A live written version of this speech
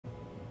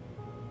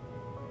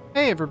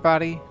Hey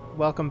everybody,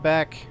 welcome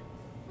back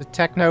to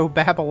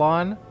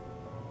Technobabylon.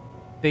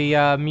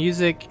 The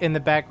music in the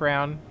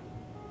background,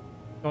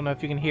 don't know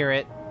if you can hear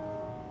it.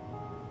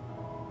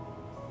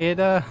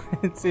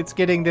 It's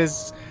getting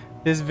this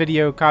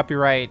video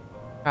copyright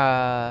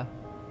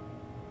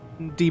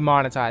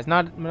demonetized.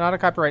 Not a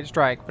copyright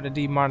strike, but a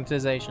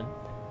demonetization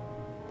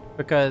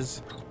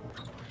because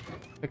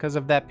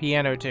of that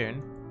piano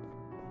tune.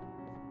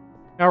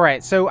 All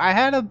right, so I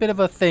had a bit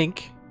of a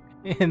think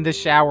in the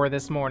shower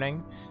this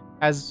morning,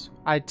 as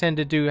I tend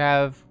to do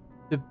have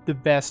the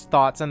best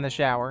thoughts in the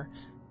shower.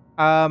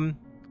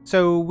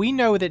 So we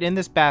know that in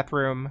this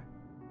bathroom,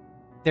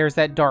 there's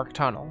that dark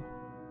tunnel.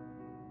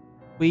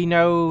 We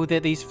know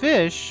that these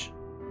fish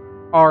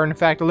are in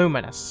fact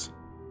luminous,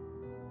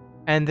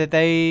 and that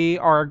they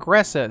are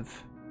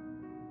aggressive.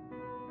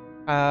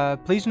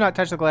 Please do not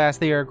touch the glass.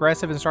 They are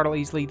aggressive and startle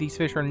easily. These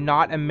fish are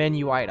not a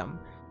menu item.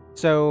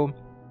 So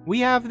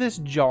we have this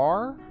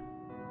jar.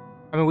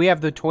 I mean, we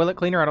have the toilet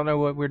cleaner. I don't know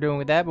what we're doing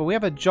with that, but we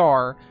have a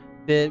jar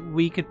that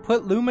we could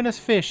put luminous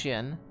fish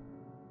in.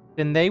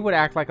 Then they would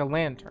act like a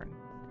lantern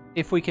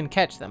if we can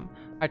catch them.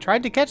 I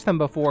tried to catch them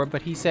before,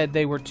 but he said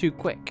they were too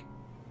quick.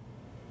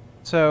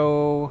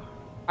 So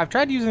I've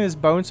tried using this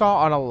bone saw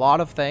on a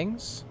lot of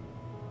things.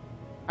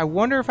 I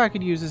wonder if I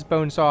could use this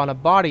bone saw on a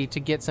body to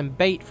get some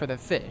bait for the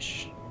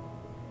fish.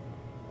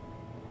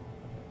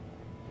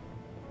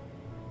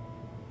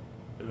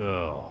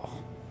 Oh,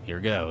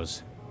 here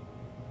goes.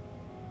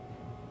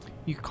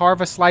 You carve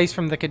a slice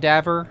from the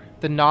cadaver.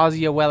 The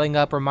nausea welling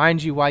up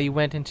reminds you why you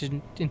went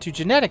into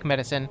genetic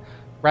medicine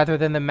rather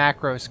than the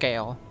macro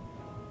scale.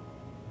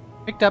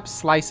 Picked up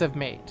slice of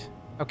meat.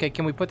 Okay,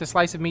 can we put the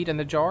slice of meat in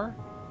the jar?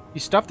 You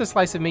stuff the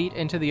slice of meat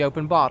into the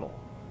open bottle.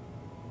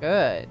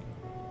 Good.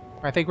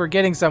 I think we're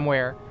getting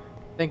somewhere.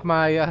 I think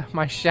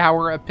my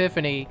shower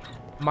epiphany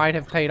might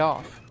have paid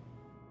off.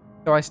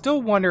 So I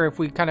still wonder if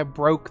we kind of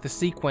broke the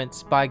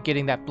sequence by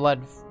getting that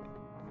blood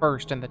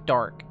first in the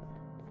dark.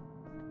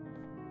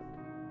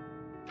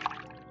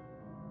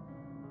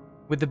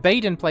 With the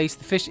bait in place,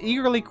 the fish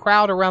eagerly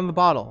crowd around the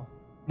bottle.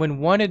 When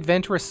one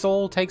adventurous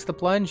soul takes the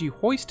plunge, you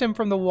hoist him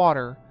from the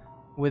water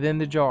within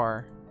the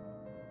jar.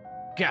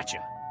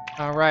 Gotcha.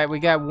 Alright, we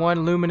got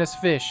one luminous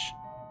fish.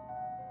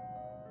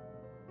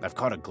 I've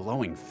caught a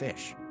glowing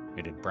fish.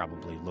 It'd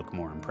probably look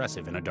more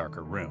impressive in a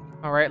darker room.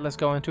 Alright, let's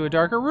go into a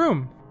darker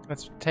room.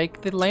 Let's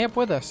take the lamp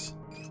with us.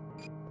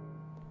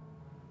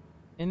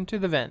 Into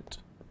the vent.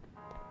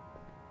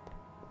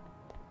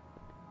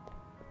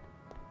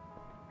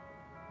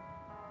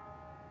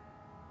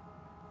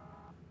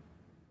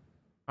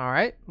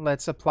 Alright,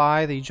 let's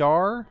apply the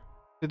jar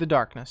to the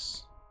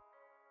darkness.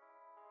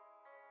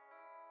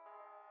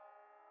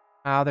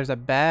 Oh, there's a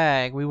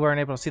bag. We weren't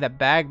able to see that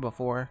bag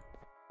before.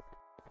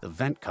 The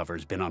vent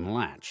cover's been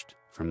unlatched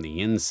from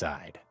the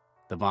inside.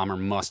 The bomber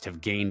must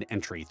have gained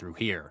entry through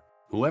here.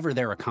 Whoever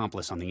their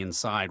accomplice on the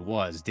inside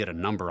was did a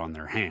number on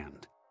their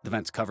hand. The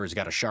vent's cover's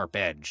got a sharp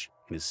edge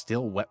and is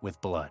still wet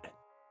with blood.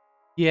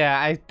 Yeah,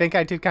 I think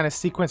I did kind of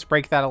sequence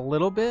break that a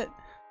little bit.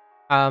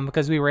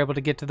 Because we were able to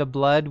get to the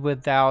blood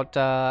without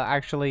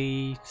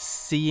actually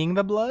seeing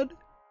the blood.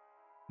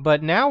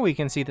 But now we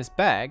can see this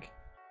bag.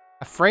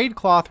 A frayed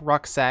cloth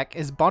rucksack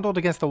is bundled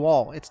against the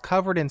wall. It's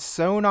covered in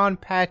sewn-on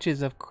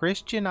patches of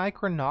Christian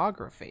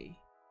iconography.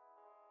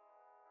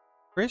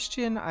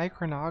 Christian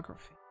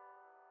iconography.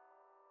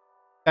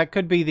 That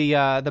could be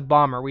the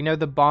bomber. We know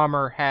the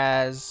bomber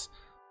has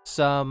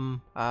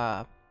some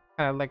kind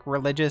of like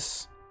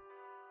religious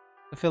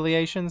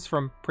affiliations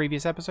from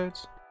previous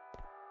episodes.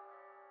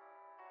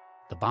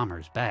 The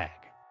bomber's bag.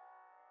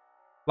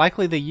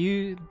 Likely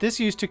this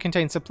used to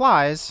contain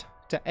supplies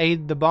to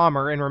aid the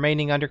bomber in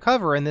remaining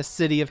undercover in this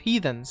city of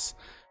heathens.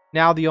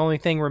 Now the only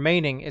thing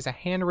remaining is a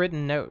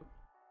handwritten note.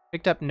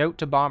 Picked up note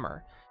to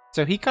bomber.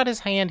 So he cut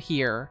his hand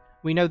here.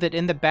 We know that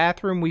in the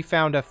bathroom we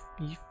found a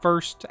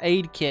first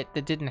aid kit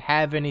that didn't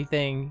have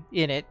anything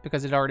in it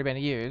because it had already been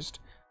used.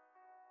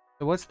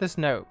 So what's this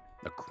note?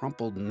 The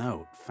crumpled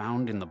note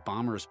found in the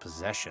bomber's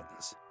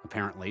possessions,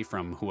 apparently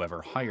from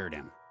whoever hired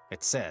him.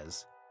 It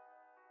says,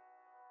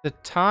 "The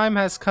time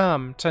has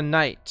come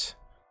tonight.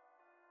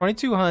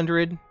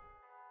 2200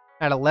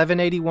 at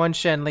 1181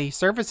 Shenley,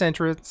 surface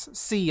entrance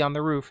C on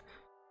the roof.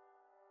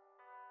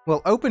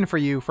 Will open for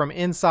you from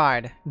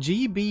inside.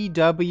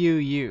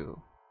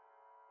 GBWU."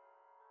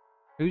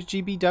 Who's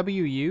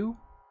GBWU?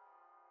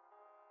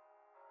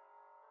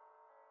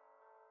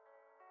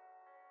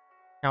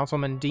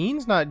 Councilman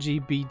Dean's not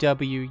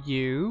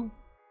GBWU.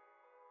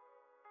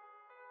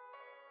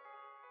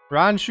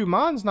 Ron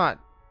Schumann's not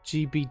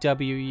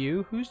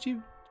GBWU. Who's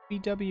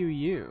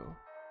GBWU?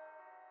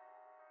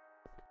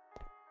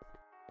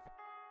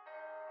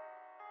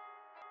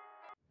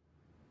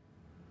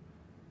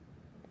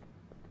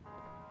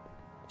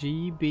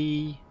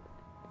 GBWU.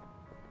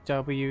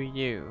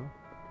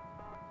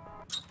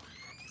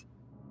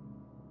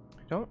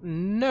 Don't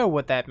know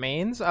what that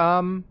means.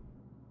 Can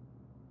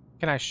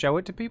I show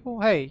it to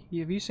people? Hey,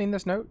 have you seen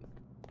this note?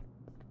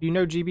 Do you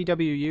know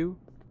GBWU?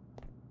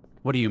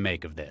 What do you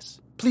make of this?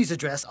 Please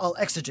address all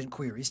exigent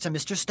queries to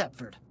Mr.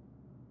 Stepford.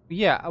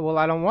 Yeah, well,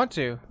 I don't want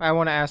to. I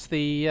want to ask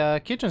the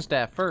kitchen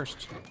staff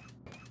first.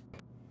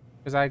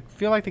 Because I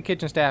feel like the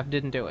kitchen staff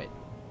didn't do it.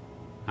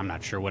 I'm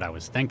not sure what I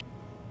was thinking.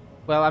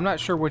 Well, I'm not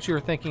sure what you were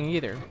thinking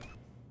either.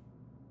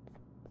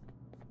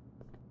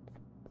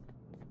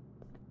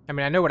 I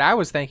mean, I know what I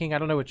was thinking. I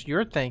don't know what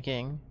you're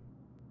thinking,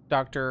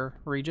 Dr.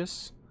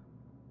 Regis.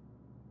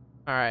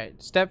 Alright,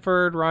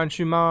 Stepford, Ron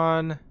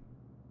Schumann,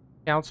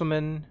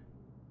 Councilman,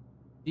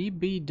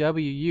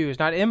 DBWU. It's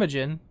not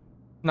Imogen.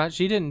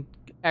 She didn't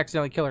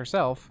accidentally kill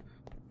herself.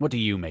 What do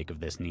you make of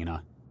this,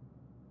 Nina?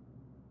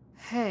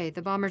 Hey,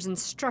 the bomber's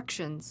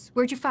instructions.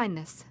 Where'd you find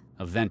this?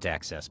 A vent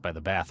access by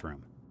the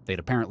bathroom. They'd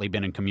apparently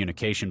been in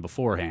communication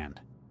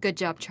beforehand. Good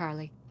job,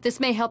 Charlie. This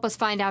may help us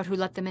find out who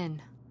let them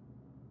in.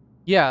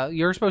 Yeah,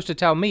 you're supposed to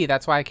tell me.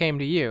 That's why I came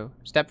to you.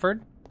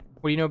 Stepford?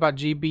 What do you know about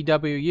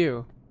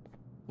GBWU?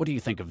 What do you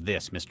think of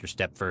this, Mr.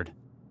 Stepford?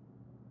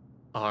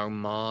 Oh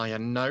my, a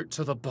note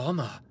to the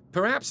bomber.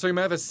 Perhaps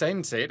whomever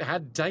sent it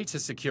had data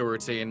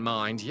security in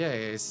mind,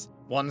 yes.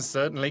 One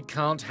certainly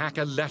can't hack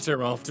a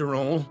letter after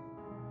all.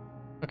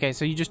 Okay,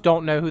 so you just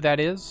don't know who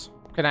that is?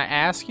 Can I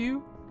ask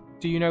you?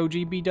 Do you know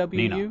GBWU?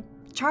 Nina.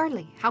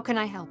 Charlie, how can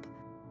I help?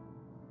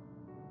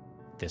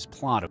 This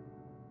plot of...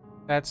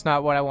 That's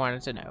not what I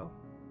wanted to know.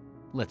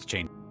 Let's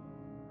change.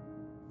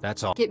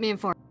 That's all. Get me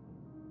informed.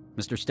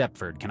 Mr.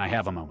 Stepford, can I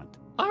have a moment?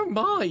 Oh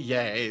my,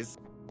 yes.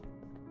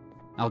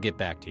 I'll get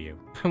back to you.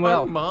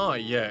 Well, oh my,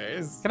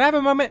 yes. can I have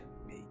a moment?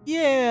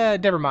 Yeah,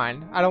 never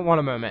mind. I don't want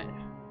a moment.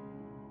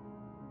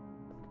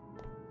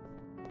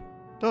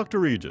 Dr.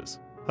 Regis,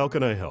 how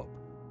can I help?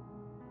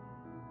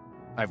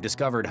 I've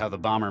discovered how the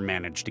bomber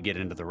managed to get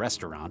into the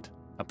restaurant.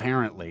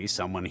 Apparently,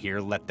 someone here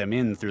let them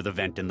in through the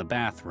vent in the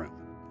bathroom.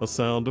 A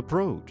sound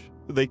approach.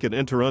 They could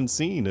enter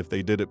unseen if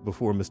they did it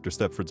before Mr.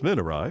 Stepford's men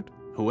arrived.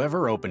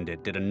 Whoever opened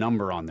it did a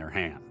number on their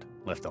hand.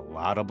 Left a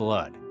lot of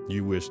blood.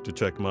 You wish to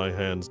check my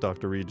hands,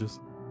 Dr. Regis?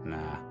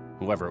 Nah,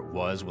 whoever it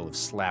was will have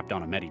slapped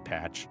on a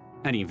medipatch.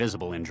 Any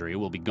visible injury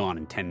will be gone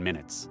in 10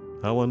 minutes.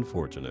 How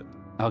unfortunate.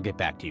 I'll get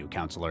back to you,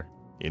 counselor.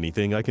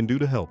 Anything I can do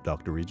to help,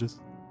 Dr. Regis?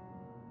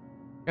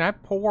 Can I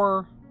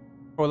pour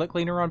toilet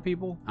cleaner on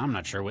people? I'm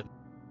not sure what...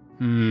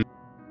 I'm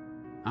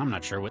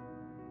not sure what...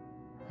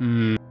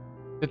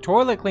 The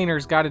toilet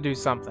cleaner's got to do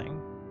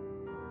something.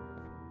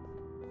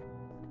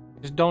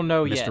 Just don't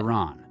know yet. Mr.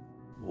 Ron.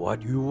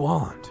 What you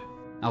want?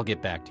 I'll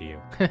get back to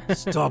you.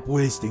 Stop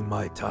wasting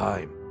my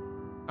time.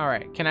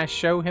 Alright, can I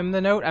show him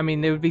the note? I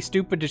mean, it would be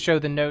stupid to show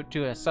the note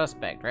to a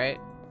suspect, right?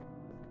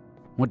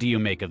 What do you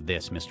make of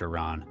this, Mr.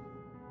 Ron?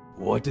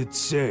 What it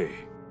say?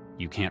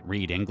 You can't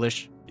read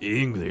English?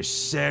 English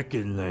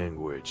second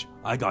language.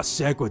 I got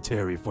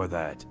secretary for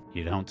that.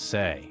 You don't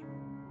say.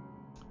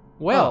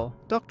 Well,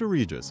 Dr.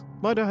 Regis,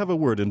 might I have a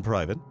word in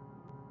private?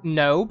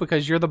 no,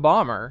 because you're the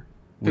bomber.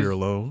 We're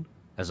alone?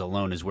 As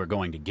alone as we're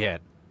going to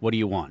get. What do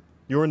you want?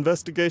 Your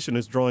investigation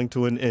is drawing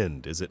to an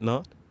end, is it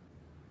not?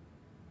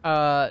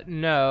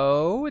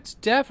 No, it's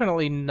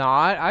definitely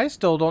not. I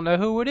still don't know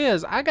who it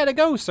is. I gotta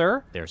go,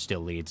 sir. There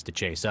still leads to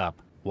chase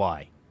up.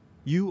 Why?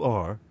 You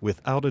are,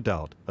 without a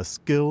doubt, a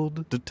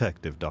skilled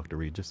detective, Dr.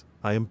 Regis.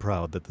 I am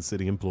proud that the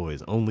city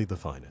employs only the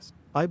finest.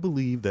 I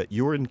believe that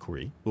your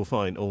inquiry will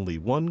find only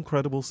one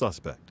credible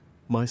suspect,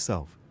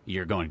 myself.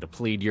 You're going to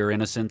plead your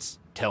innocence?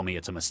 Tell me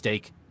it's a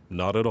mistake?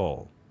 Not at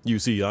all. You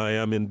see, I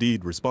am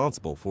indeed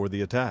responsible for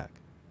the attack.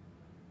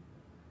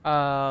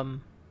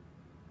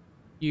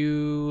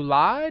 You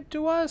lied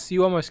to us?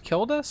 You almost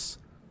killed us?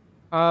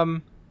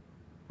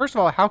 First of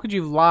all, how could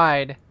you have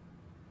lied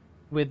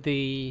with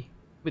the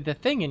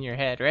thing in your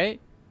head,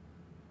 right?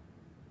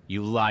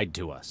 You lied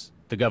to us.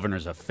 The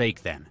governor's a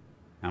fake then.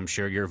 I'm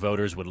sure your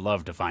voters would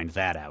love to find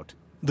that out.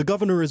 The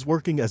governor is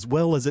working as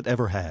well as it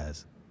ever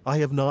has. I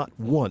have not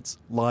once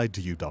lied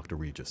to you, Dr.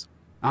 Regis.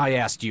 I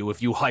asked you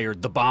if you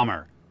hired the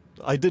bomber.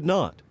 I did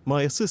not.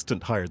 My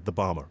assistant hired the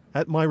bomber,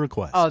 at my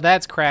request. Oh,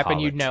 that's crap,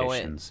 and you know it.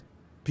 Politicians.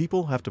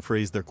 People have to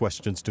phrase their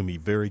questions to me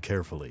very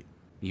carefully.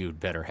 You'd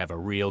better have a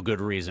real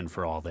good reason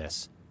for all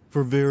this.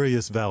 For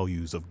various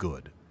values of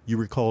good. You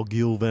recall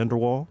Gil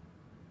Vanderwall?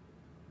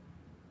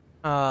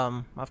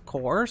 Of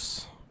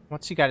course.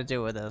 What's he got to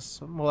do with this?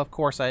 Well, of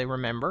course I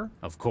remember.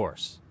 Of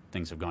course.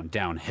 Things have gone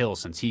downhill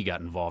since he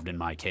got involved in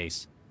my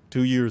case.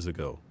 2 years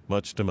ago,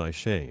 much to my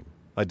shame,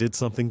 I did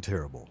something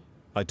terrible.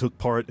 I took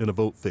part in a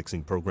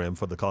vote-fixing program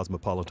for the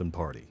Cosmopolitan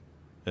Party,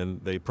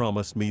 and they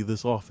promised me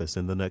this office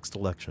in the next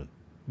election.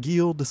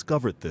 Gil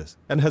discovered this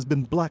and has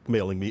been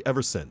blackmailing me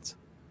ever since.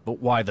 But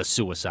why the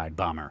suicide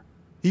bomber?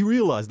 He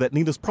realized that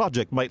Nina's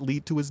project might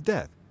lead to his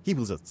death. He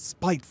was a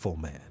spiteful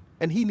man,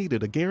 and he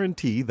needed a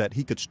guarantee that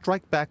he could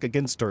strike back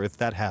against her if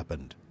that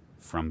happened.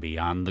 From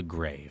beyond the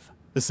grave.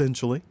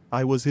 Essentially,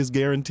 I was his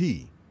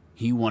guarantee.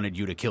 He wanted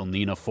you to kill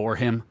Nina for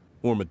him?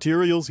 Or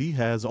materials he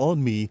has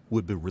on me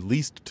would be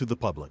released to the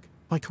public.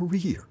 My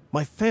career,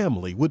 my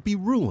family would be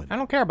ruined. I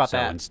don't care about So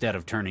that. instead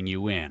of turning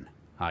you in,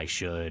 I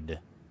should...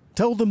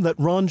 Tell them that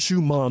Ron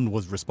Schumann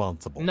was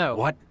responsible. No.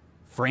 What?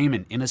 Frame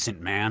an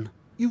innocent man?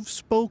 You've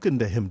spoken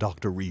to him,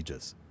 Dr.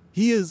 Regis.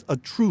 He is a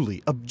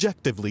truly,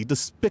 objectively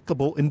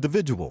despicable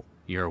individual.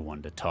 You're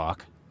one to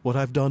talk. What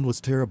I've done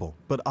was terrible,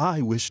 but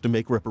I wish to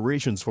make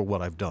reparations for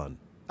what I've done.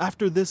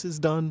 After this is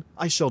done,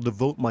 I shall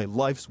devote my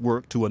life's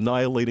work to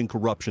annihilating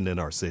corruption in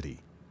our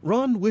city.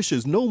 Ron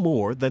wishes no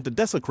more than to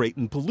desecrate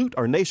and pollute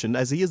our nation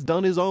as he has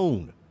done his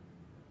own.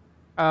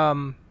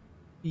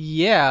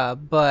 Yeah,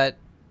 but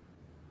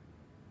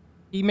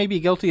he may be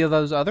guilty of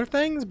those other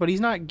things, but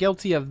he's not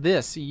guilty of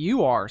this.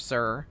 You are,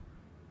 sir.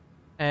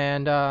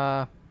 And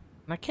I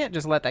can't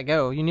just let that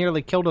go. You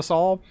nearly killed us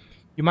all.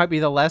 You might be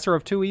the lesser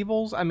of two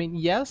evils. I mean,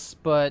 yes,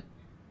 but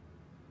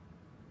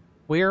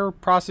we're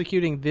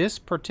prosecuting this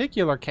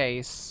particular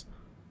case,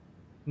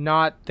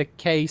 not the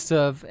case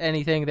of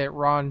anything that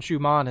Ron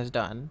Schumann has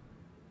done.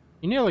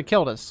 You nearly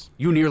killed us.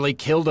 You nearly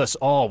killed us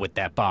all with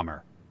that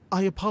bomber.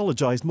 I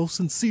apologize most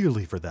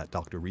sincerely for that,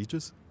 Dr.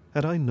 Regis.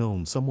 Had I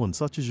known someone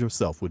such as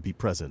yourself would be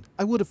present,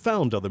 I would have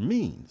found other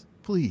means.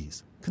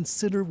 Please,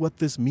 consider what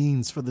this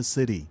means for the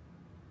city.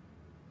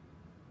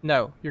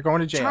 No, you're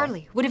going to jail.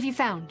 Charlie, what have you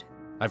found?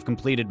 I've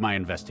completed my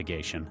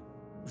investigation.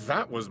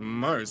 That was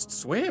most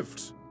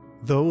swift.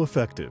 Though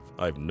effective,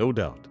 I've no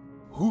doubt.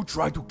 Who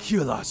tried to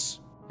kill us?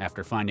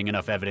 After finding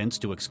enough evidence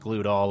to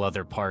exclude all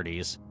other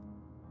parties.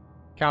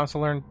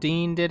 Counselor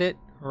Dean did it.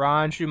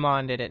 Ron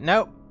Schumann did it.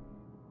 Nope.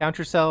 Count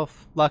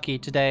yourself lucky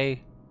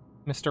today,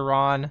 Mr.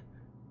 Ron.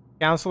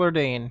 Counselor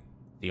Dean.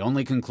 The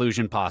only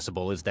conclusion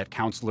possible is that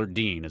Counselor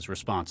Dean is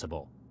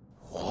responsible.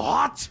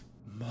 What?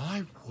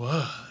 My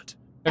word.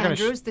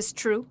 Andrew, is this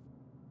true?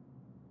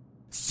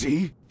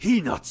 See?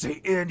 He not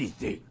say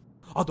anything.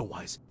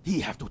 Otherwise,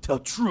 he have to tell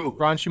truth.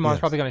 Ron Schumann's Yes.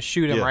 probably going to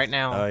shoot him Yes, right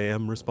now. I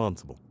am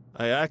responsible.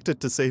 I acted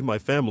to save my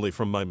family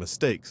from my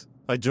mistakes.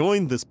 I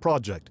joined this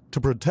project to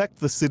protect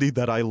the city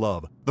that I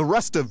love. The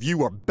rest of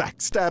you are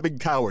backstabbing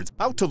cowards,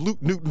 out to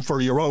loot Newton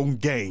for your own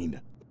gain.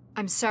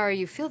 I'm sorry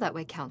you feel that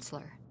way,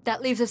 Counselor.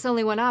 That leaves us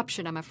only one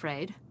option, I'm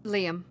afraid.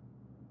 Liam.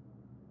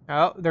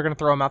 Oh, they're going to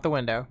throw him out the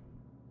window.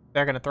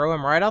 They're going to throw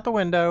him right out the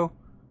window.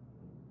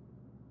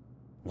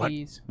 What?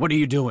 What are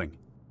you doing?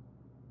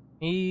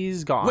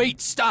 He's gone. Wait,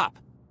 stop!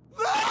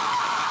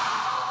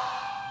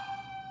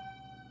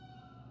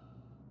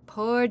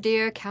 Poor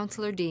dear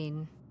Counselor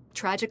Dean.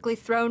 Tragically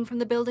thrown from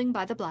the building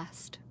by the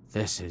blast.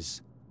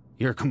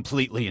 You're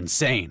completely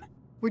insane.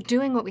 We're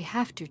doing what we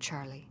have to,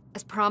 Charlie.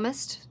 As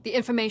promised, the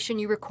information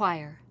you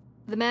require.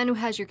 The man who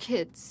has your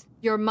kids,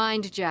 your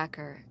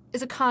mindjacker,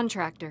 is a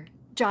contractor,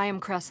 Jayam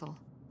Kressel.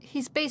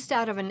 He's based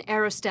out of an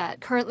aerostat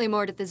currently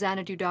moored at the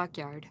Xanadu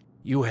dockyard.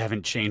 You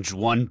haven't changed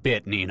one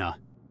bit, Nina.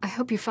 I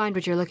hope you find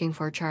what you're looking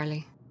for,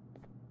 Charlie.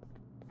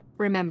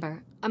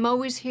 Remember, I'm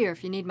always here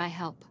if you need my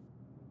help.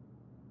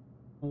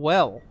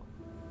 Well,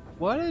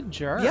 what a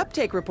jerk. The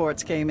uptake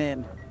reports came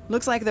in.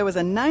 Looks like there was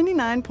a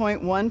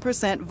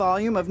 99.1%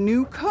 volume of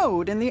new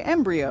code in the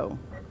embryo.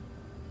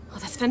 Oh,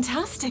 that's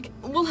fantastic.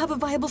 We'll have a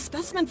viable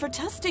specimen for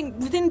testing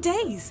within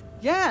days.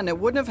 Yeah, and it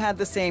wouldn't have had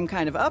the same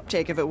kind of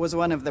uptake if it was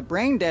one of the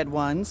brain-dead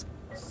ones.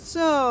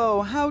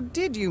 So, how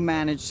did you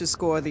manage to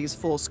score these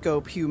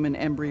full-scope human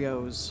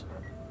embryos?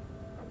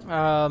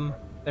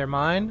 They're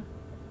mine?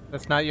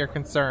 That's not your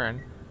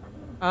concern.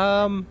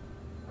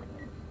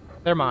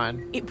 They're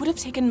mine. It would have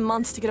taken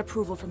months to get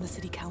approval from the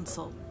city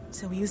council,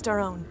 so we used our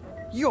own.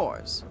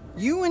 Yours.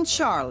 You and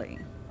Charlie.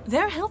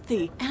 They're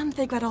healthy, and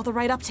they got all the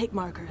right uptake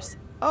markers.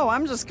 Oh,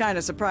 I'm just kind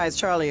of surprised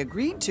Charlie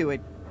agreed to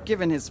it,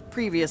 given his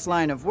previous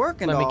line of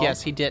work and all. Let me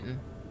guess, he didn't.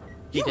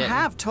 You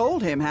have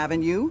told him,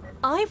 haven't you?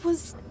 I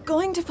was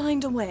going to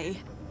find a way.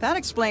 That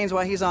explains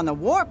why he's on the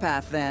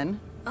warpath, then.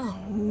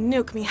 Oh,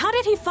 nuke me. How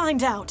did he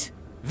find out?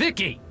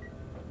 Vicky!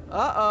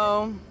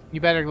 Uh-oh. You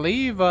better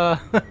leave,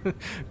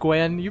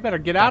 Gwen. You better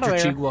get out of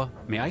Dr. there. Chigwa,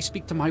 may I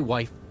speak to my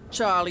wife?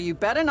 Charlie, you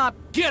better not...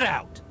 Get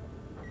out!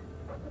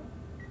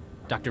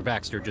 Dr.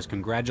 Baxter just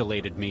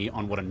congratulated me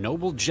on what a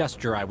noble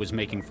gesture I was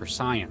making for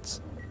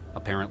science.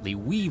 Apparently,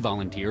 we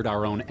volunteered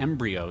our own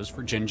embryos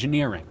for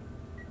gingineering.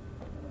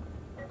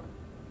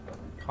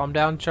 Calm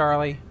down,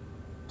 Charlie.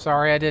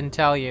 Sorry I didn't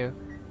tell you.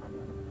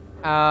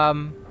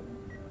 Calm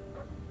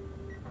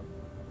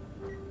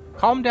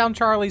down,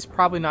 Charlie's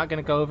probably not going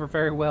to go over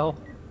very well.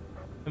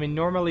 I mean,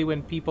 normally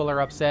when people are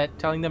upset,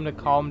 telling them to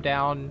calm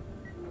down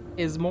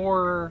is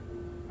more...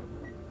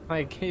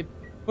 like, it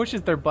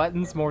pushes their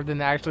buttons more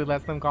than actually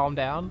lets them calm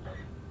down.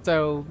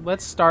 So,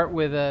 let's start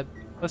with an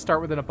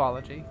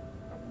apology.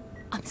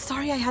 I'm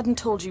sorry I hadn't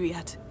told you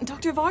yet.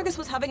 Dr. Vargas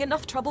was having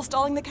enough trouble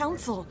stalling the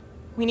council.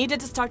 We needed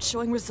to start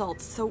showing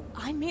results, so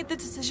I made the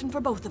decision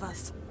for both of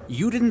us.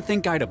 You didn't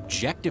think I'd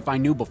object if I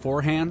knew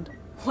beforehand?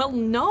 Well,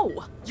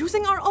 no.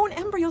 Using our own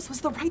embryos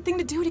was the right thing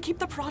to do to keep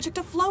the project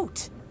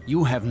afloat.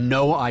 You have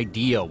no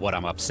idea what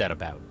I'm upset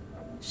about.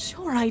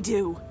 Sure I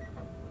do.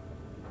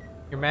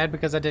 You're mad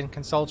because I didn't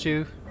consult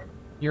you?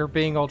 You're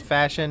being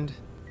old-fashioned?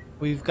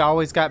 We've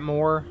always got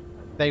more.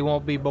 They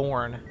won't be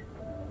born.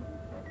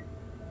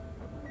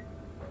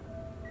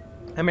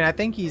 I mean, I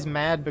think he's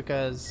mad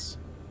because...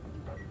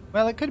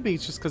 well, it could be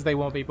just because they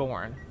won't be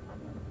born.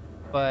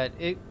 But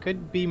it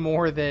could be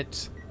more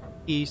that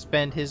he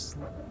spent his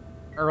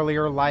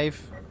earlier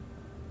life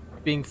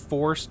being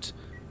forced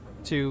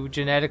to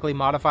genetically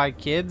modify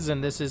kids,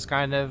 and this is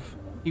kind of...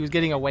 He was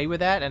getting away with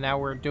that, and now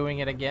we're doing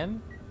it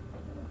again.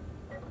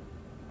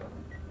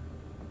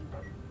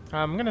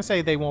 I'm gonna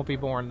say they won't be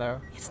born,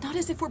 though. It's not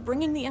as if we're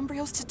bringing the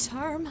embryos to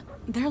term.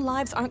 Their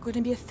lives aren't going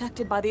to be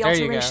affected by the There you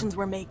go. alterations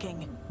we're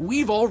making.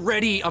 We've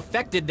already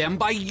affected them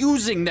by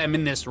using them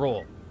in this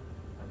role.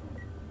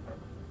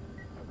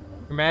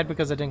 You're mad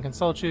because I didn't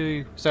consult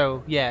you.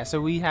 So, yeah,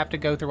 so we have to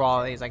go through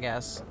all of these, I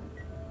guess.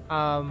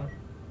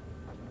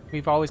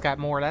 We've always got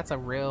more. That's a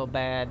real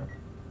bad...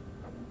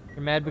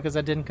 You're mad because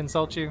I didn't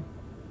consult you?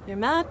 You're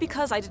mad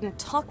because I didn't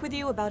talk with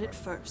you about it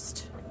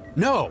first.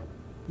 No.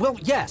 Well,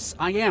 yes,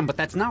 I am, but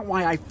that's not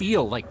why I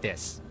feel like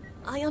this.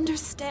 I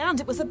understand.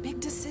 It was a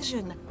big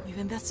decision. We've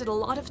invested a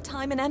lot of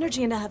time and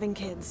energy into having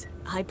kids.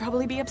 I'd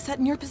probably be upset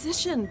in your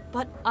position,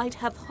 but I'd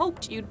have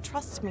hoped you'd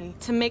trust me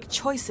to make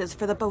choices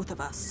for the both of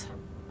us.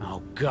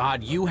 Oh,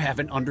 God, you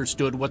haven't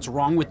understood what's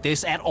wrong with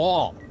this at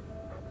all.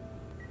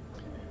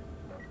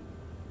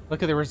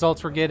 Look at the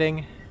results we're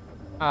getting.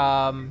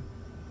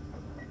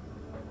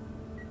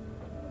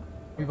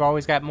 We've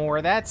always got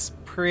more. That's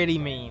pretty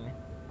mean,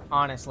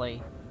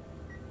 honestly.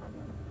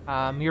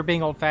 You're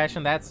being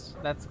old-fashioned. That's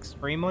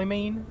extremely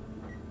mean.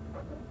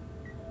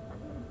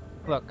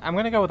 Look, I'm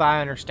gonna go with I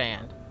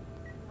understand.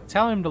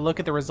 Telling him to look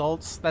at the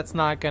results, that's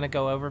not gonna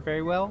go over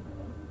very well.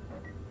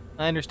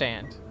 I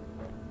understand.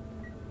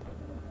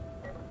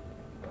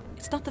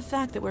 It's not the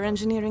fact that we're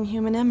engineering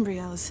human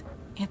embryos.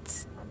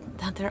 It's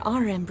that there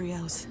are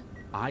embryos.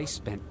 I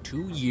spent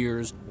 2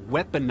 years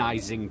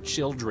weaponizing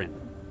children.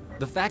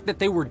 The fact that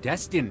they were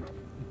destined,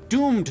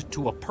 doomed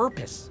to a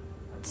purpose.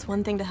 It's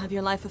one thing to have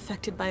your life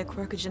affected by a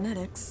quirk of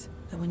genetics,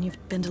 but when you've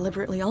been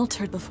deliberately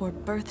altered before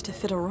birth to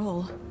fit a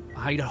role.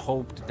 I'd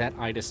hoped that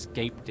I'd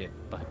escaped it,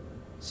 but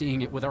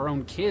seeing it with our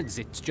own kids,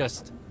 it's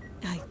just...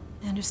 I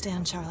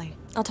understand, Charlie.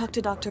 I'll talk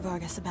to Dr.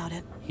 Vargas about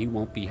it. He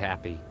won't be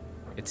happy.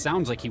 It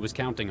sounds like he was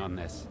counting on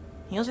this.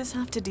 He'll just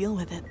have to deal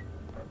with it.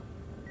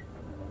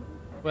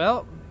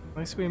 Well, at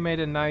least we made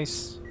a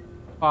nice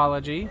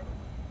apology.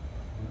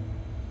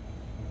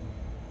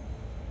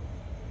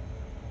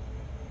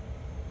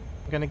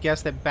 I'm gonna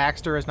guess that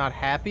Baxter is not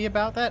happy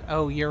about that.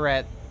 Oh, we're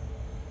at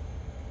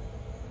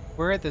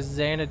the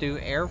Xanadu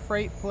air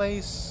freight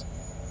place.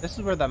 This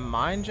is where the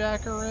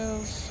minejacker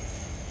is.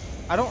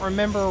 I don't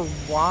remember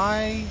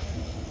why.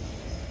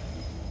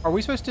 Are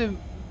we supposed to...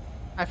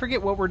 I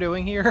forget what we're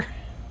doing here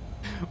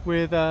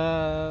with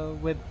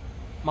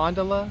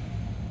Mandala.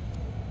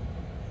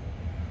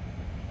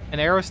 An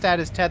aerostat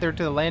is tethered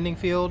to the landing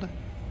field.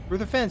 Through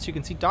the fence, you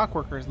can see dock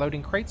workers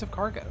loading crates of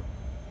cargo.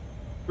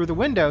 Through the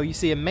window, you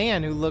see a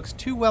man who looks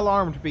too well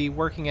armed to be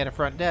working at a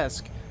front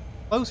desk.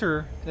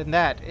 Closer than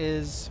that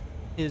is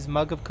his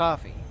mug of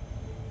coffee.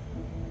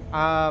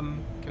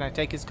 Can I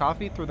take his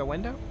coffee through the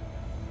window?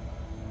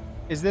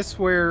 Is this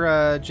where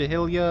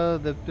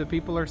Jahilia, the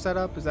people are set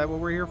up? Is that what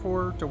we're here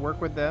for? To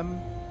work with them?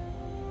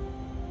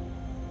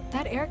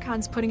 That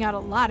aircon's putting out a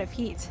lot of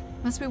heat.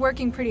 Must be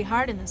working pretty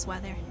hard in this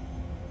weather.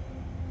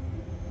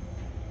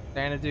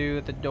 Xanadu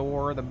at the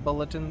door, the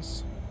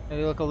bulletins.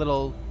 They look a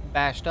little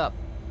bashed up.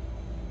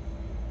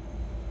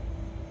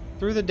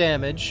 Through the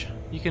damage,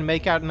 you can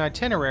make out an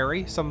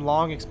itinerary, some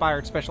long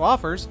expired special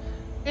offers,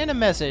 and a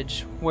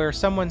message where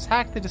someone's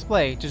hacked the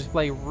display to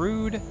display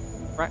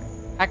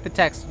hacked the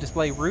text to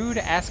display rude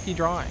ASCII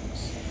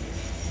drawings.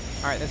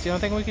 Alright, that's the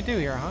only thing we could do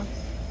here, huh?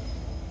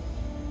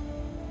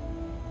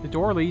 The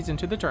door leads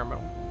into the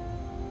terminal.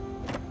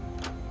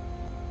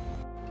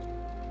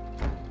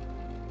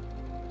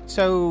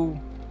 So,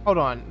 hold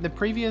on. The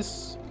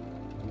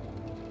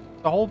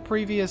whole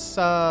previous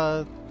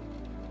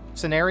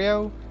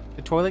scenario,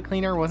 the toilet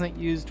cleaner wasn't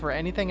used for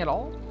anything at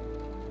all?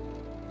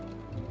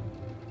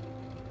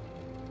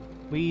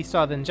 We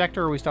saw the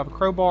injector, we saw the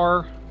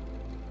crowbar,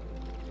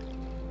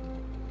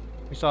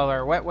 we saw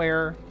our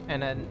wetware,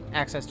 and then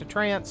access to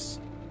trance.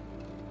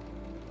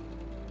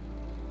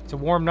 It's a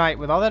warm night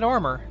with all that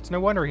armor. It's no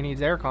wonder he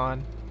needs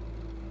aircon.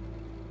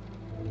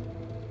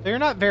 They're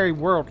not very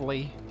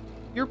worldly.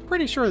 You're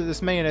pretty sure that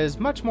this man is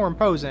much more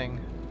imposing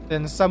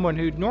than someone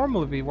who'd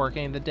normally be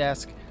working at the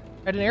desk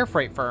at an air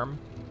freight firm.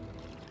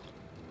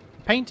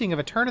 A painting of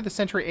a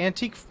turn-of-the-century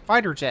antique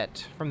fighter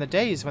jet from the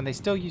days when they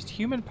still used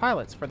human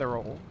pilots for the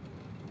role.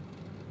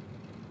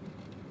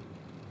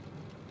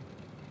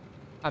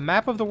 A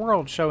map of the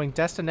world showing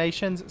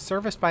destinations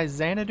serviced by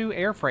Xanadu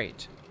Air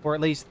Freight, or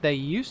at least they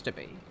used to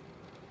be.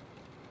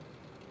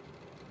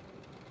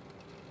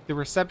 The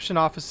reception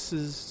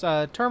office's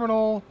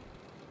terminal.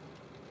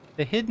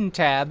 The hidden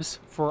tabs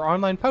for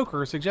online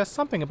poker suggest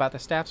something about the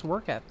staff's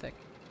work ethic.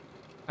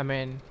 I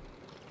mean,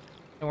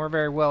 they weren't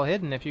very well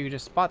hidden if you could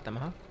just spot them,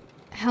 huh?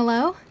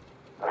 Hello?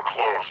 We're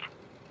closed.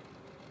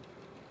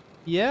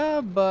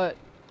 Yeah, but...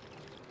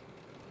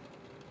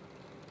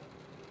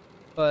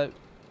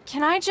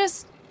 Can I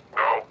just...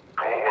 No,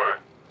 go away.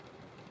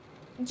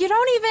 You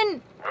don't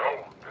even...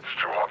 No, it's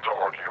too hot to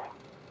argue.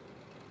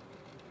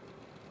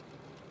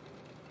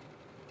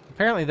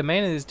 Apparently the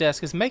man at his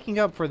desk is making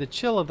up for the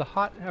chill of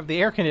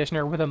the air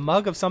conditioner with a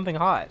mug of something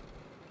hot.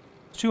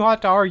 too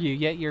hot to argue,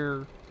 yet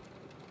you're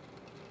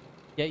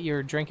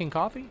drinking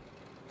coffee?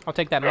 I'll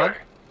take that mug.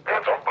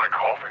 Hands off my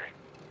coffee.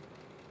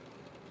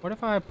 What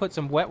if I put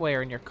some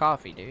wetware in your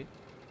coffee, dude?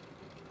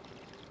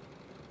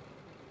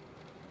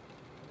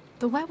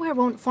 The wetware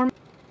won't form.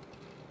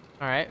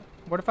 Alright.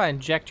 What if I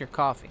inject your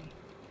coffee?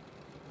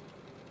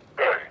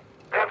 Hey,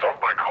 hands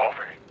off my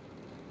coffee.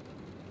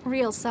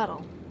 Real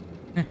subtle.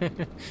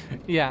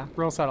 Yeah,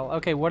 real subtle.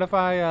 Okay, what if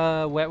I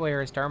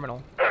wetware his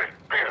terminal? Hey,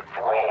 beat it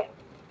for all.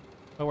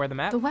 Wetware the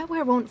map? The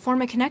wetware won't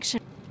form a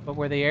connection.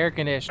 Wetware the air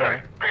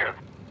conditioner. Hey,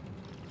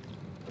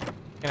 beat it.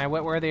 Can I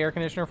wetware the air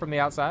conditioner from the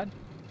outside?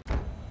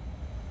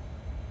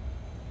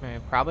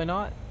 Probably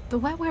not. The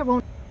wetware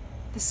won't.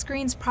 The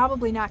screen's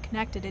probably not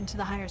connected into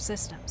the higher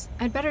systems.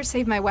 I'd better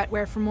save my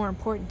wetware for more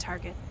important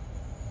target.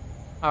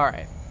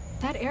 Alright.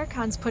 That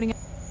aircon's putting.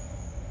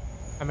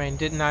 I mean,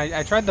 didn't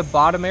I tried the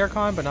bottom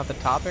aircon, but not the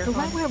top aircon? The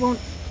wetware won't.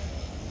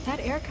 That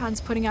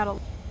aircon's putting out a.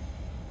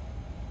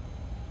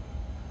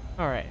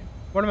 Alright.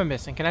 What am I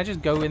missing? Can I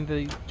just go in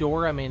the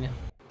door? I mean,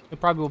 it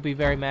probably will be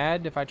very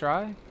mad if I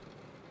try.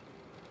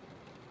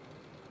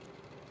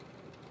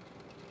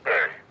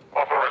 Hey,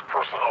 authorized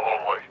personnel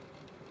only.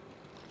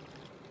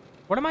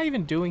 What am I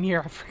even doing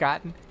here? I've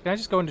forgotten. Can I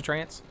just go into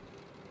trance?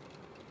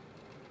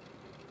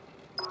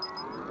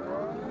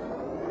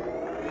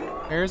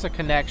 There's a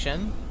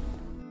connection.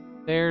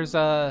 There's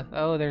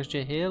oh, there's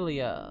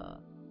Jahilia.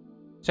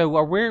 So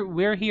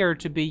we're here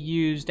to be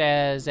used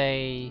as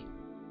a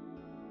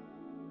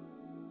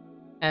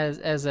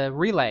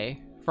relay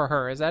for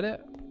her. Is that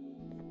it?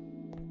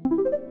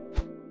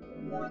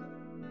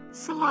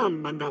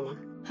 Salam, Mandala.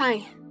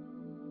 Hi.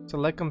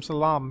 Alaikum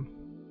salam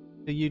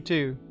to you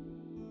too.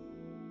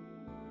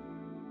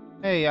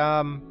 Hey,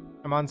 I'm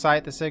on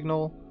site. The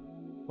signal.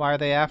 Why are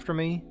they after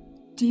me?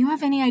 Do you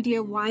have any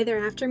idea why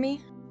they're after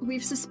me?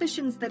 We've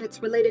suspicions that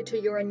it's related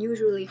to your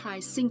unusually high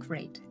sync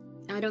rate.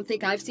 I don't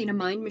think I've seen a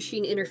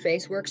mind-machine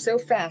interface work so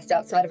fast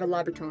outside of a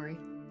laboratory.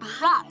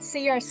 Aha! So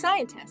you're a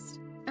scientist.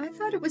 I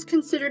thought it was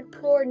considered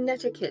poor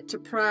netiquette to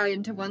pry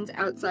into one's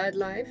outside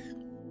life.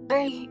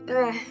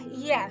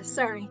 Yeah,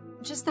 sorry.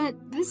 Just that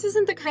this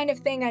isn't the kind of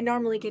thing I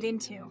normally get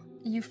into.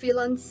 You feel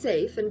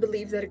unsafe and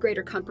believe that a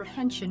greater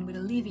comprehension would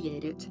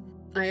alleviate it.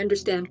 I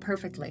understand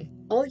perfectly.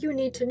 All you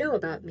need to know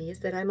about me is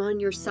that I'm on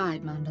your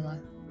side, Mandala.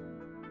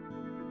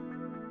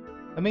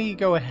 Let me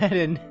go ahead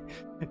and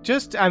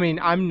just, I mean,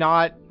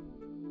 I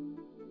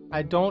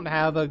don't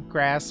have a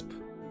grasp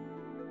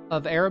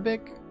of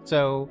Arabic,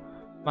 so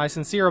my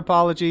sincere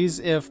apologies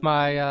if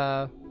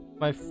my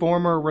my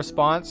former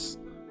response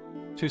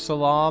to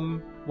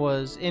Salam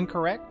was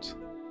incorrect.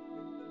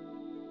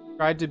 I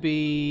tried to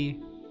be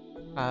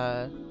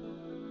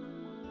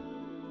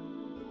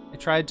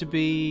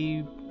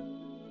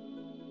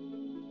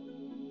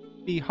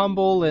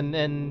humble and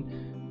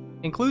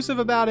inclusive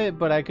about it,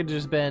 but I could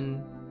just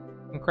been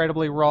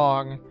incredibly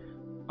wrong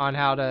on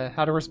how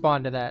to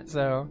respond to that.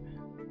 So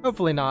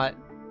hopefully not,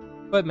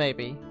 but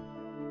maybe.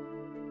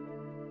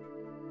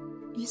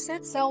 You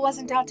said Cell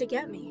wasn't out to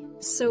get me,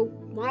 so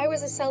why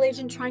was a Cell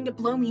agent trying to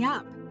blow me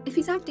up? If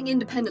he's acting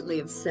independently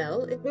of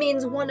Cell, it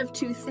means one of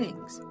two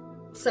things.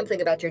 Something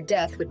about your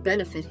death would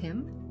benefit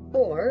him,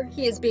 or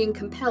he is being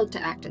compelled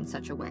to act in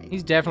such a way.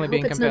 He's definitely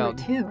being compelled.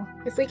 It's number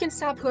 2. If we can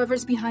stop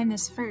whoever's behind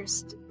this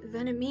first,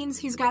 then it means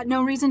he's got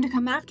no reason to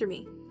come after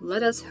me.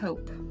 Let us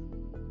hope.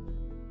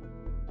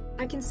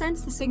 I can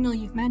sense the signal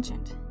you've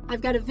mentioned.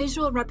 I've got a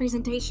visual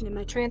representation in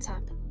my trance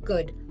hub.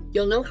 Good.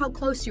 You'll know how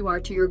close you are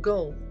to your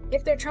goal.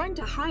 If they're trying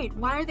to hide,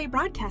 why are they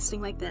broadcasting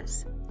like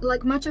this?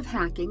 Like much of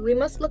hacking, we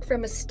must look for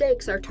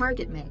mistakes our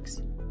target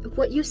makes.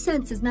 What you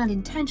sense is not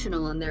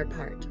intentional on their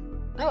part.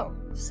 Oh,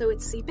 so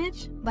it's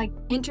seepage? Like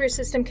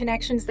inter-system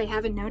connections they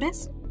haven't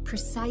noticed?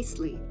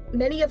 Precisely.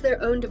 Many of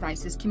their own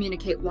devices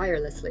communicate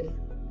wirelessly.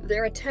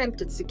 Their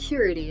attempt at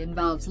security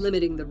involves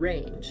limiting the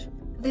range.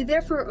 They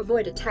therefore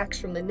avoid attacks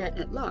from the net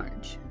at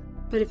large.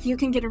 But if you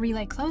can get a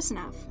relay close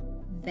enough,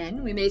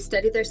 then we may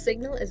study their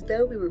signal as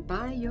though we were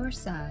by your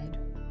side.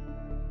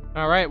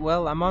 Alright,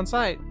 well, I'm on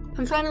site.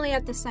 I'm finally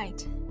at the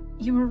site.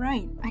 You were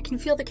right. I can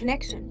feel the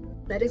connection.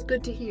 That is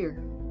good to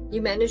hear.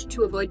 You managed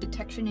to avoid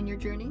detection in your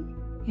journey?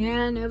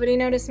 Yeah, nobody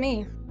noticed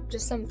me.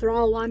 Just some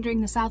thrall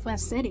wandering the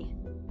Southwest City.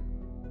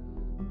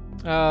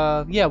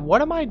 Yeah,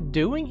 what am I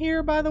doing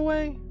here, by the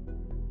way?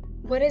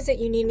 What is it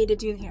you need me to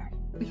do here?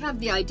 We have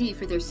the ID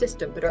for their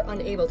system, but are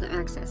unable to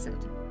access it.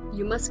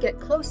 You must get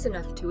close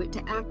enough to it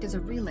to act as a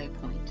relay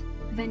point.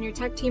 Then your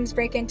tech teams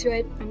break into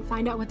it and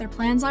find out what their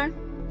plans are?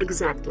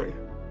 Exactly.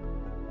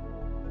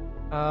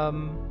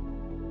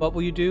 What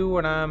will you do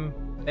when I'm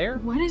there?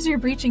 What is your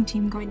breaching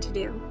team going to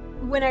do?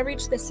 When I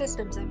reach the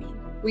systems, I mean.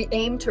 We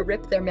aim to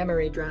rip their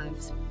memory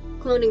drives.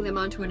 Cloning them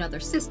onto another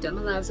system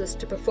allows us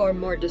to perform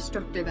more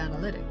destructive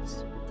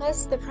analytics.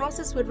 Plus, the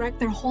process would wreck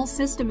their whole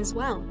system as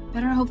well.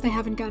 Better hope they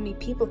haven't got any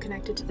people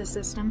connected to the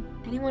system.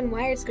 Anyone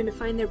wired's going to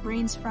find their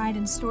brains fried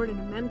and stored in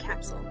a mem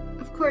capsule.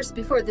 Of course,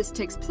 before this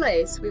takes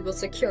place, we will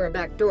secure a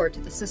back door to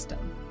the system.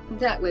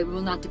 That way we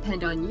will not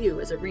depend on you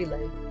as a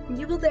relay.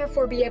 You will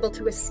therefore be able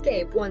to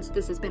escape once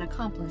this has been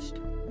accomplished.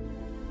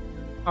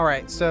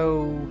 Alright,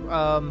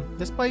 so,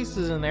 this place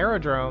is an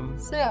aerodrome.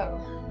 So,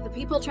 the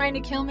people trying to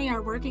kill me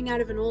are working out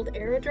of an old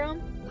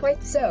aerodrome?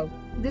 Quite so.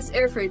 This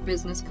air freight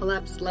business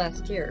collapsed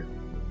last year.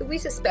 We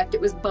suspect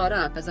it was bought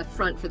up as a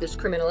front for this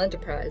criminal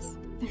enterprise.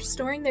 They're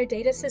storing their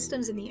data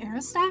systems in the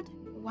aerostat?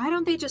 Why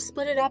don't they just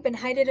split it up and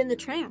hide it in the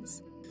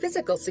trans?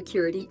 Physical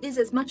security is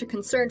as much a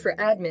concern for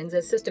admins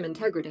as system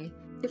integrity.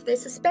 If they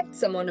suspect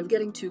someone of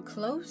getting too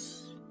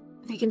close...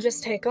 They can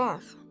just take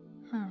off.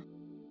 Huh.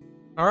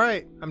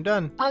 Alright, I'm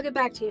done. I'll get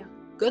back to you.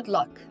 Good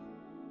luck.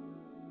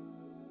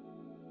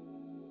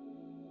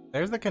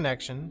 There's the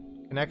connection.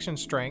 Connection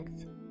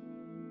strength.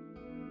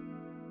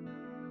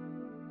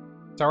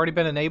 It's already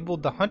been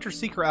enabled. The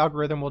hunter-seeker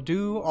algorithm will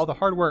do all the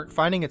hard work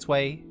finding its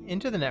way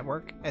into the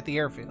network at the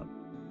airfield.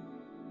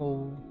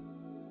 Well,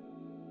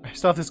 I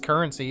still have this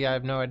currency. I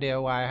have no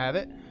idea why I have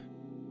it.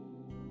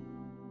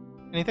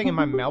 Anything in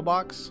my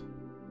mailbox?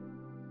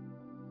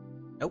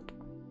 Nope.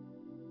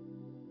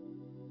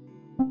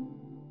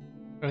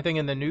 Anything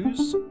in the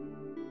news?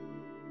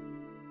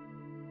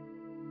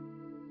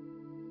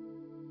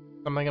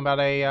 Something about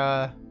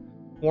a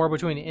war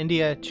between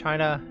India,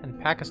 China,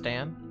 and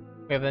Pakistan.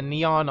 We have the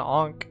neon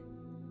ankh.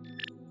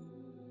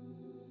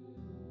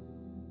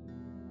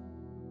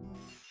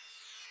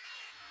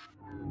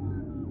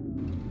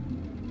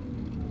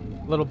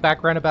 A little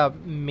background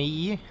about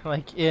me,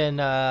 like in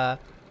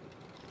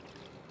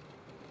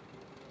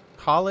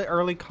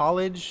early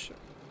college,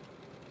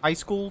 high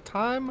school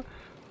time.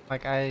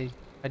 Like I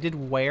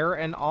did wear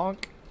an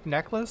ankh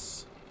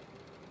necklace.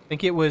 I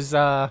think it was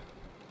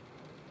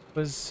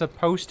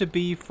supposed to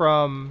be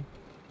from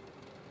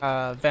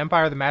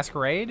Vampire the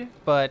Masquerade,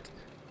 but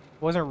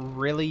wasn't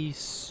really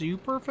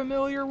super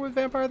familiar with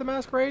Vampire the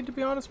Masquerade, to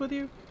be honest with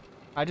you.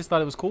 I just thought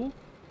it was cool.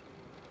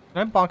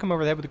 Can I bonk him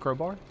over the head with a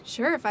crowbar?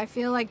 Sure, if I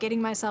feel like getting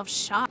myself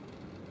shot.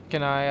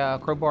 Can I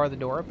crowbar the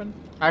door open?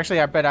 Actually,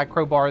 I bet I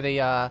crowbar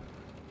the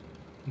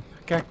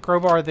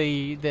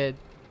the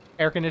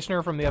air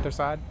conditioner from the other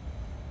side.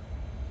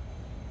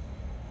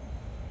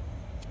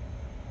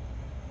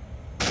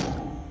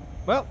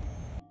 Well,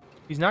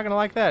 he's not gonna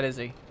like that, is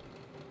he?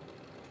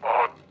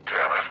 Oh, damn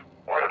it.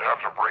 Why'd it have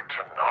to break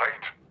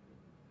tonight?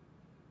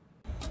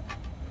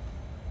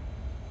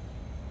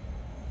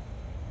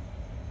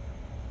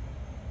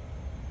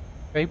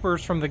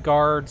 Vapors from the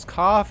guard's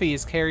coffee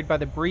is carried by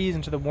the breeze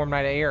into the warm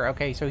night air.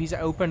 Okay, so he's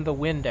opened the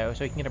window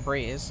so he can get a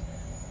breeze.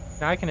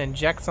 Now I can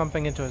inject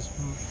something into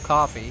his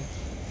coffee.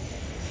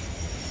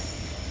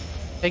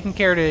 Taking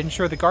care to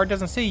ensure the guard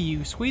doesn't see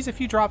you, squeeze a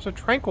few drops of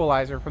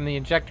tranquilizer from the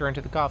injector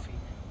into the coffee.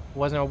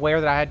 Wasn't aware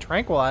that I had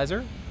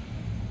tranquilizer.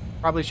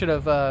 Probably should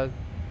have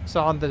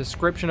saw the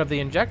description of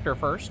the injector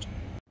first.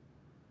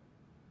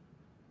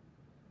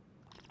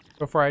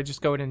 Before I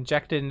just go and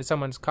inject it into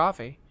someone's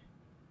coffee.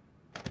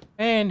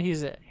 And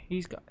he's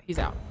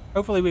out.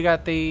 Hopefully we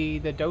got the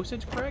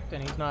dosage correct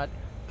and he's not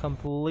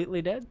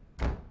completely dead.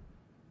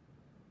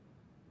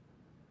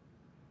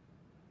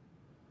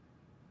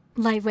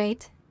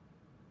 Lightweight.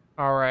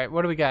 Alright,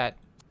 what do we got?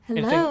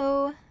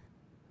 Hello? Anything?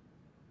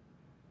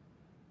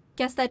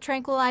 Guess that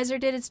tranquilizer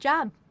did its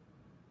job.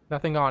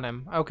 Nothing on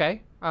him.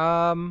 Okay.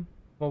 Well,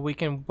 we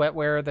can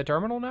wetware the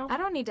terminal now? I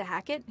don't need to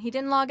hack it. He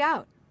didn't log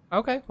out.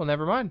 Okay, well,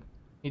 never mind.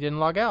 He didn't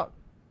log out.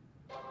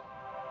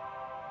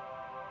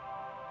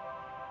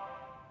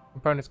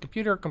 Components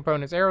computer,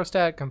 components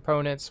aerostat,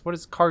 components... What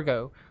is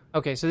cargo?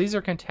 Okay, so these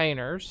are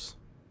containers.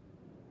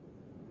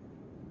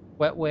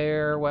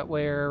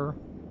 Wetware...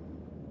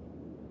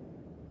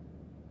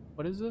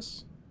 What is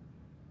this?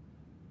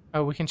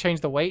 Oh, we can change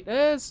the weight?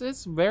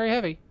 It's very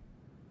heavy.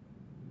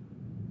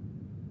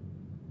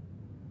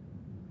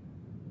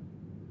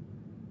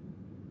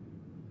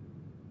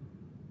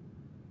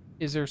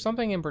 Is there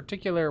something in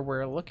particular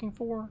we're looking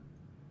for?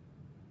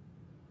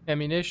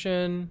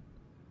 Ammunition,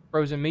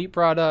 frozen meat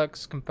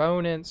products,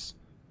 components,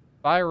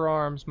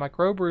 firearms,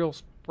 microbial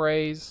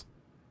sprays,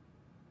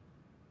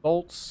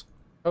 bolts,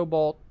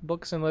 cobalt,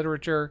 books and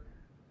literature.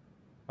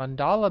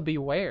 Mandala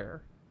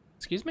beware.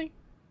 Excuse me?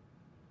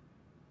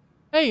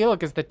 Hey,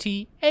 look, it's the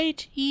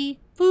THE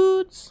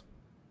Foods.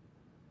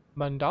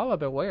 Mandala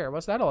beware.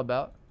 What's that all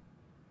about?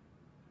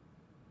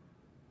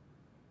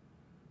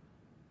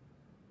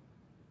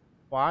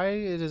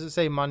 Why does it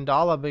say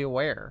Mandala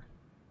beware?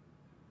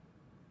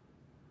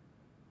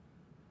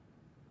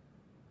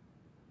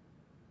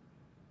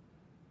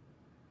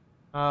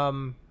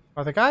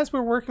 Are the guys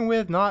we're working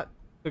with not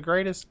the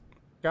greatest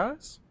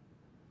guys?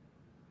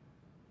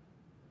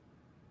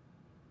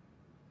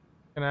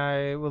 Can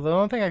I... Well, the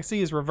only thing I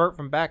see is revert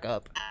from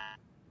backup.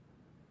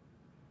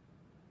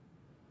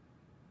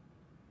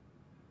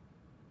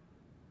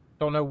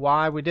 Don't know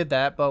why we did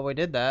that, but we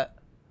did that.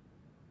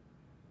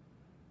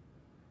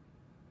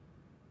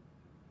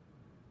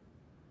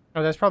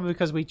 Oh, that's probably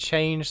because we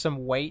changed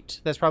some weight.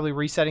 That's probably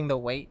resetting the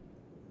weight.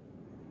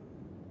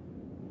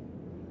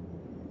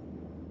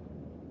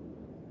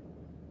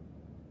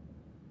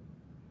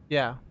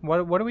 Yeah. What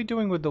are we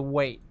doing with the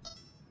weight?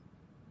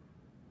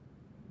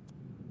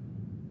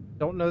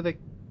 Don't know the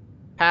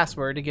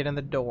password to get in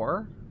the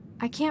door.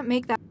 I can't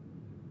make that.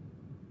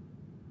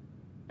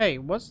 Hey,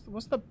 what's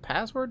the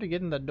password to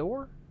get in the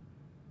door?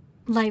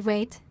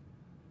 Lightweight.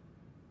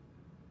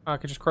 I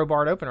could just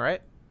crowbar it open,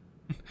 right?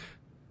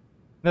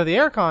 No, the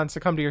aircon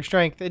succumb to your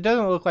strength. It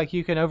doesn't look like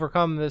you can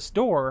overcome this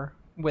door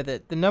with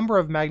it. The number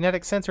of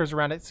magnetic sensors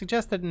around it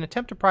suggests that an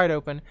attempt to pry it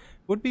open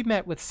would be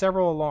met with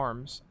several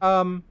alarms.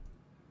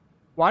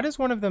 Why does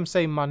one of them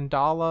say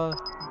Mandala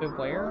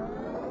beware,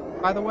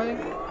 by the way?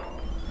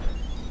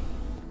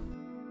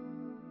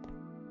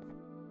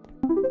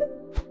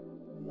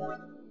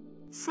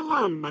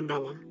 Salam,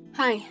 Mandala.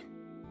 Hi.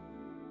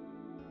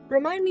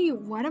 Remind me,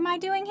 what am I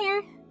doing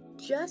here?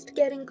 Just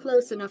getting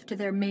close enough to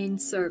their main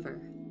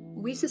server.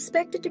 We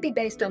suspect it to be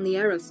based on the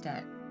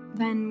aerostat.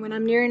 Then, when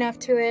I'm near enough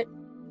to it...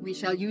 We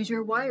shall use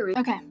your wiring.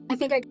 Okay, I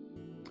think I...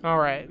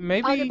 Alright,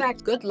 maybe... I'll get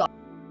back. Good luck.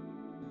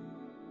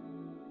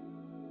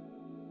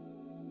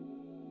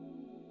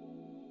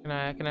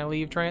 Can I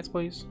leave trance,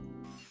 please?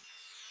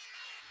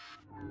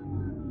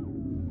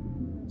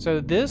 So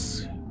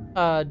this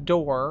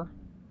door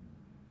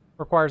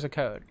requires a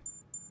code.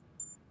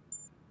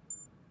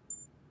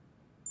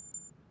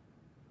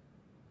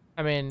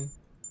 I mean,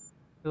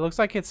 it looks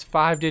like it's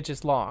 5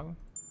 digits long.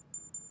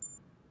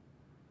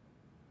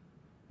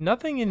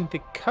 Nothing in the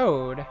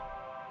code.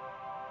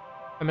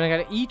 I mean, I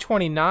got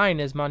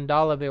E29 as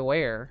Mandala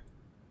beware.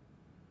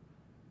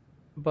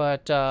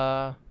 But,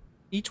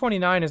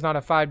 E29 is not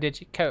a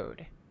 5-digit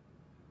code.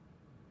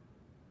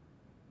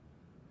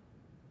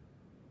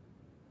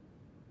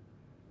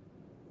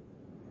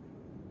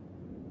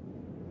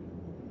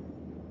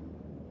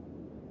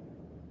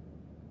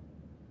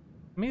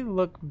 Let me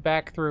look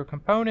back through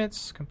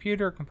components,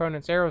 computer,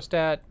 components,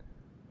 aerostat,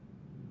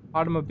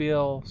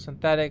 automobile,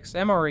 synthetics,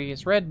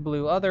 MREs, red,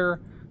 blue,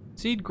 other,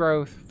 seed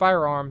growth,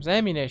 firearms,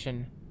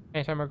 ammunition,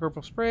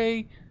 antimicrobial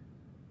spray,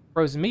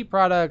 frozen meat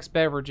products,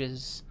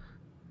 beverages,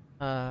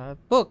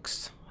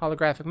 books,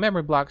 holographic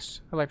memory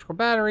blocks, electrical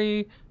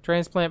battery,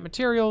 transplant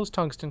materials,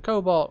 tungsten,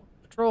 cobalt,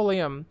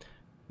 petroleum,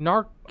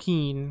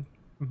 narkine,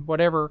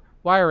 whatever,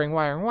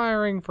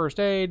 wiring, first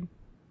aid,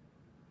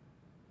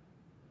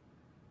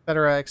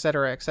 etc.,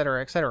 etc.,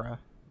 etc., etc.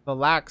 The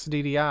lax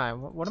DDI.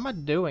 What am I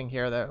doing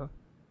here, though?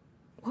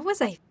 What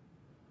was I...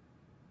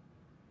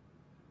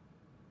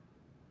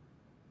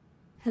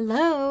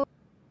 Hello?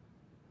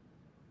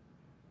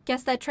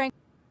 Guess that train...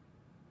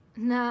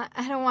 Nah,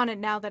 I don't want it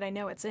now that I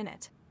know it's in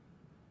it.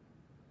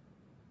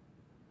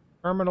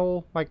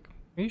 Terminal, like,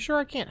 are you sure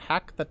I can't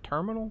hack the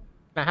terminal?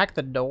 Can I hack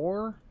the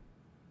door?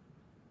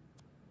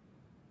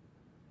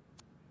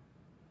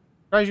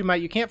 Surprise you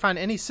might, you can't find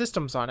any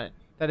systems on it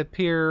that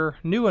appear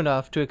new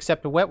enough to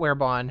accept a wetware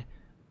bond.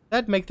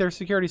 That'd make their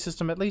security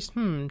system at least,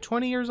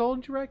 20 years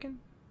old, you reckon?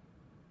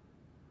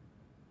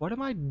 What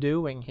am I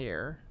doing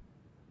here?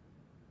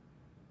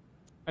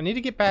 I need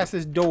to get past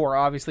this door,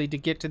 obviously, to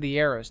get to the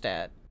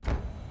aerostat.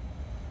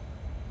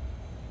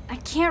 I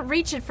can't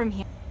reach it from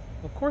here.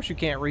 Of course you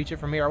can't reach it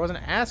from here. I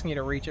wasn't asking you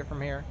to reach it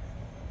from here.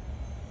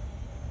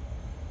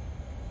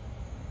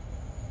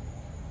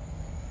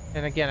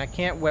 And again, I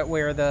can't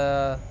wetware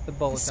the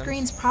bulletins. The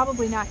screen's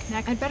probably not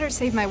connected. I'd better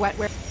save my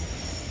wetware.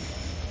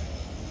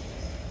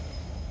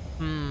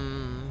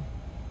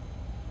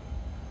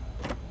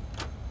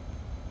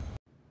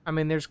 I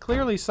mean, there's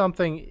clearly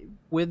something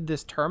with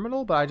this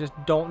terminal, but I just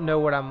don't know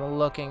what I'm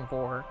looking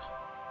for.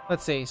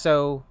 Let's see,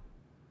 so...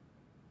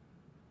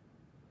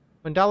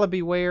 Mandala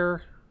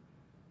beware.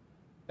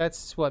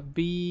 That's what,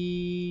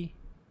 B...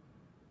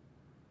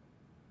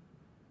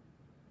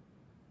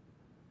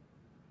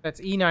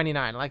 That's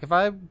E99. Like, if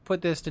I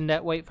put this to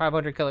net weight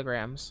 500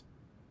 kilograms...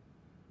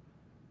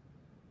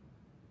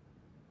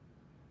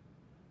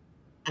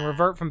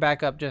 Revert from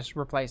backup just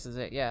replaces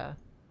it, yeah.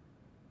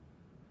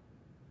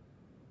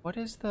 What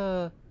is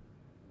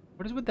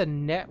with the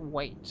net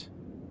weight?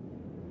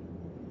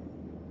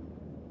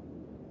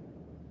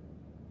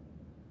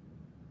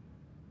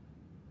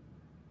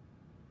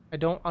 I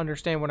don't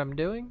understand what I'm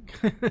doing.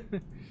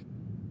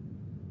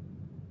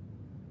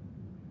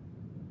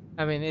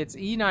 I mean, it's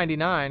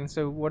E99,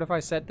 so what if I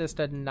set this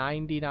to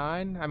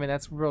 99? I mean,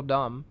 that's real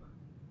dumb.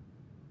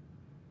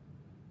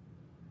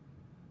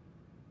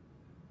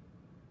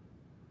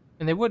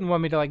 And they wouldn't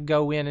want me to, like,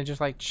 go in and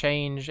just, like,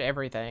 change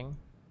everything.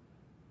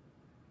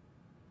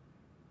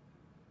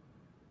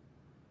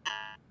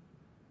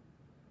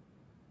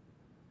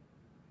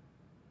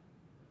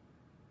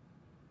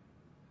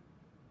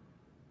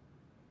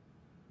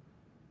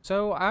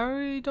 So,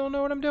 I don't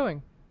know what I'm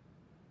doing.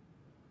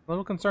 A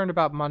little concerned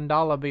about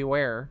Mandala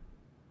beware.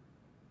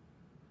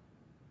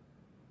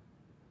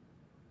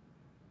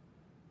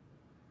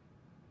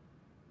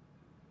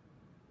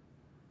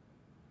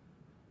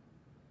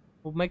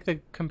 We'll make the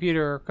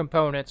computer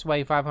components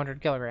weigh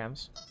 500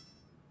 kilograms.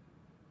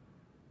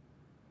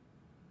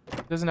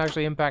 Doesn't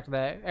actually impact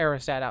the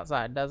aerostat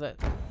outside, does it?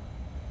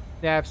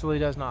 It absolutely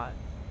does not.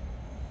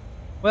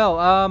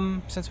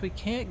 Well, since we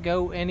can't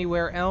go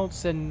anywhere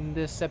else and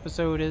this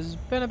episode has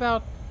been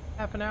about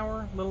half an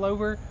hour, a little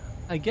over,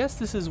 I guess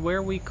this is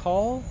where we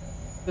call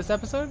this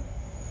episode.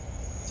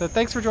 So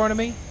thanks for joining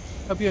me.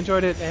 Hope you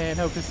enjoyed it and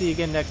hope to see you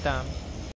again next time.